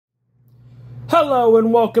Hello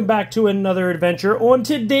and welcome back to another adventure. On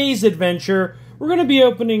today's adventure, we're going to be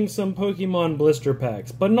opening some Pokemon blister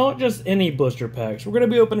packs, but not just any blister packs. We're going to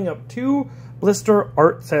be opening up 2 blister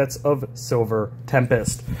art sets of Silver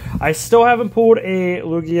Tempest. I still haven't pulled a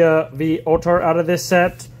Lugia V Altar out of this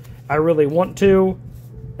set. I really want to,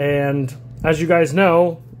 and as you guys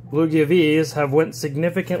know, Lugia Vs have went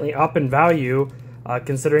significantly up in value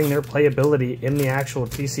considering their playability in the actual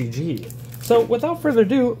TCG. So without further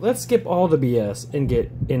ado, let's skip all the BS and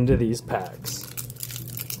get into these packs.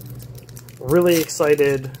 Really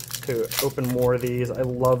excited to open more of these. I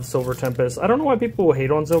love Silver Tempest. I don't know why people hate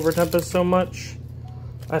on Silver Tempest so much.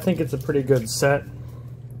 I think it's a pretty good set.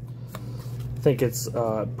 I think it's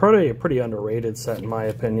probably a pretty underrated set in my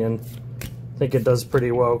opinion. I think it does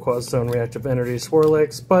pretty well, Quad Stone, Reactive Energy,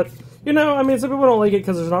 Swirlix, but you know, I mean, some people don't like it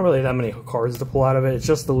because there's not really that many cards to pull out of it. It's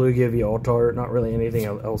just the Lugia V Altar, not really anything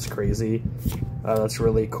else crazy. That's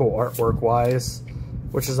really cool artwork-wise,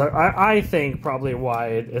 which is, I think, probably why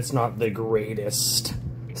it's not the greatest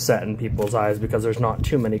set in people's eyes, because there's not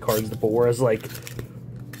too many cards to pull. Whereas, like,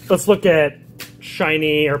 let's look at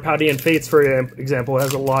Shiny or Paldean Fates, for example. It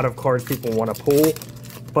has a lot of cards people want to pull,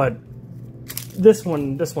 but this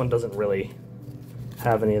one doesn't really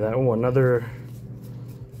have any of that. Oh, another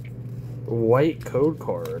white code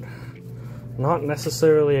card. Not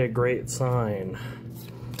necessarily a great sign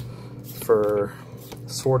for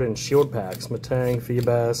Sword and Shield packs. Metang,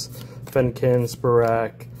 Feebas, Fennekin,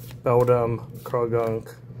 Sporrak, Beldum,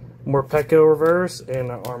 Krogunk, Morpeko reverse,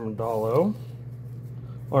 and Armadillo.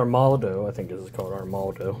 Armaldo, I think it's called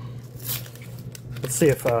Armaldo. Let's see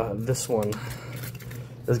if this one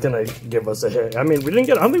is gonna give us a hit. I mean, I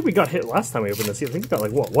don't think we got hit last time we opened this. I think we got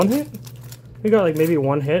like, what, 1 hit? We got like maybe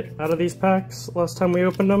 1 hit out of these packs last time we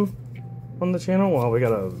opened them on the channel. Well, we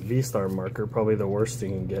got a V-Star marker, probably the worst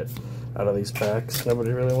thing you can get out of these packs.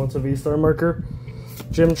 Nobody really wants a V-Star marker.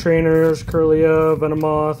 Gym Trainers, Kirlia,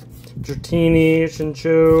 Venomoth, Dratini,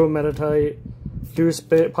 Shinchu, Meditite,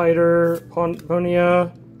 Goosepiter,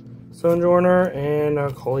 Ponia, Sojourner, and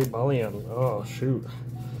Colibalian. Oh, shoot.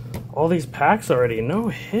 All these packs already. No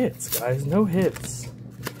hits, guys. No hits.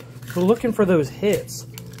 We're looking for those hits.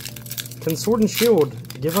 Can Sword and Shield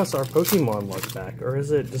give us our Pokemon luck back, or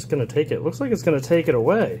is it just going to take it? Looks like it's going to take it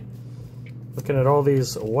away. Looking at all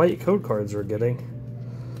these white code cards we're getting.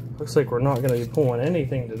 Looks like we're not going to be pulling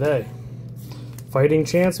anything today. Fighting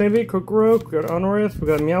Chance, maybe? Kokorook, we got Honorith, we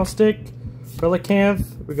got Meowstic,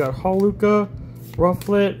 Relicanth, we got Hawluka,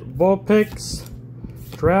 Rufflet, Vulpix,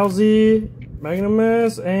 Drowsy,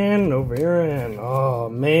 Magnumous, and Novarin. Oh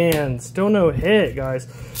man, still no hit, guys.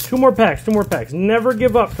 2 more packs, 2 more packs. Never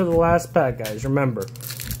give up to the last pack, guys. Remember,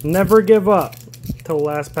 never give up till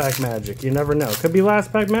last pack magic. You never know. Could be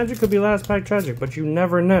last pack magic, could be last pack tragic, but you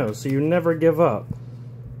never know. So you never give up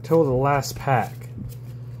till the last pack,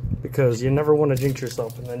 because you never want to jinx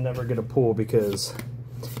yourself and then never get a pull because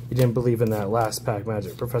you didn't believe in that last pack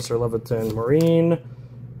magic. Professor Leviton, Marine,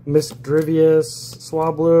 Misdrivius,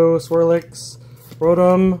 Swablu, Swirlix,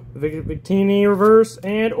 Rotom, Victini reverse,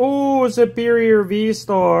 and oh, Superior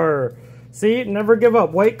V-Star. See, never give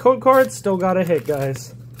up. White code cards still got a hit,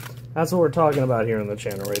 guys. That's what we're talking about here on the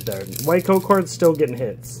channel right there. White code cards still getting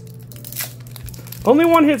hits. Only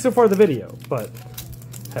 1 hit so far the video, but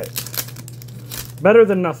hey. Better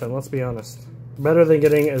than nothing, let's be honest. Better than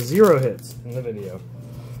getting 0 hits in the video.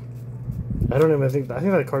 I don't even think, I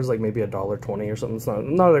think that card's like maybe $1.20 or something. It's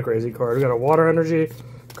not a crazy card. We got a Water Energy,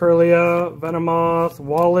 Kirlia, Venomoth,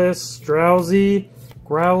 Wallace, Drowsy,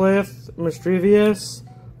 Growlithe, Misdrivius,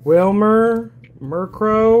 Wilmer,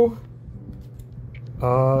 Murkrow,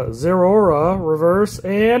 Zeraora, reverse,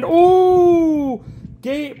 and ooh,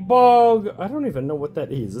 Gatebog. I don't even know what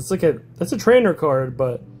that is. It's like that's a trainer card,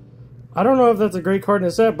 but I don't know if that's a great card in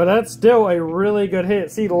the set, but that's still a really good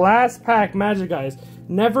hit. See, last pack magic, guys.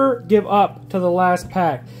 Never give up to the last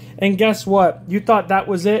pack. And guess what? You thought that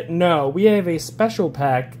was it? No. We have a special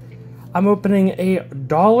pack. I'm opening a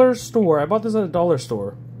dollar store. I bought this at a dollar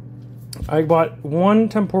store. I bought 1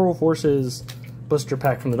 Temporal Forces blister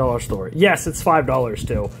pack from the dollar store. Yes, it's $5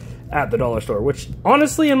 still at the dollar store, which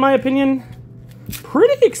honestly, in my opinion,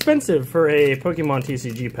 pretty expensive for a Pokemon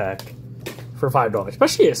TCG pack for $5.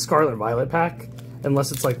 Especially a Scarlet Violet pack,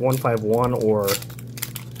 unless it's like 151 or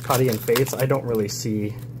Paldean Fates. I don't really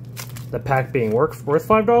see the pack being worth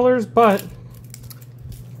 $5, but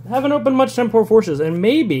I haven't opened much Temporal Forces, and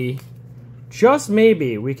maybe, just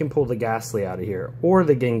maybe, we can pull the Ghastly out of here, or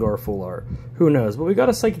the Gengar Full Art. Who knows? But we got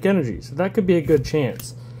a Psychic Energy, so that could be a good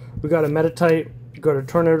chance. We got a Meditite, we got a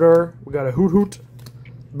Tornador, we got a Hoot,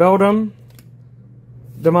 Beldum,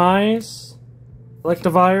 Demise,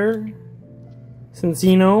 Electivire,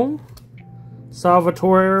 Cincino,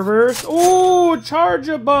 Salvatore reverse. Oh,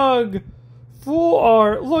 Charge-a-Bug. Full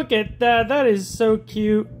art. Look at that. That is so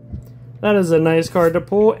cute. That is a nice card to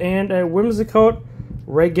pull. And a Whimsicott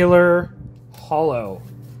regular holo.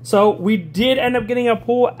 So we did end up getting a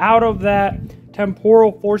pull out of that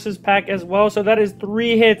Temporal Forces pack as well. So that is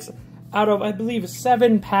 3 hits out of, I believe,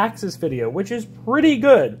 7 packs this video, which is pretty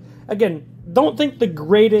good. Again, don't think the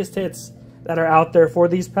greatest hits that are out there for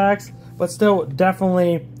these packs, but still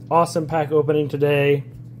definitely awesome pack opening today.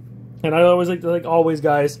 And I always like always,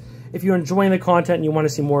 guys, if you're enjoying the content and you want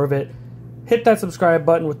to see more of it, hit that subscribe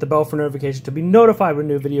button with the bell for notifications to be notified when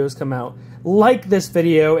new videos come out. Like this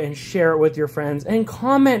video and share it with your friends, and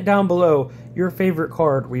comment down below your favorite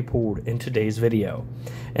card we pulled in today's video.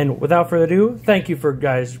 And without further ado, thank you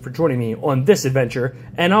guys for joining me on this adventure,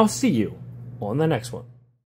 and I'll see you on the next one.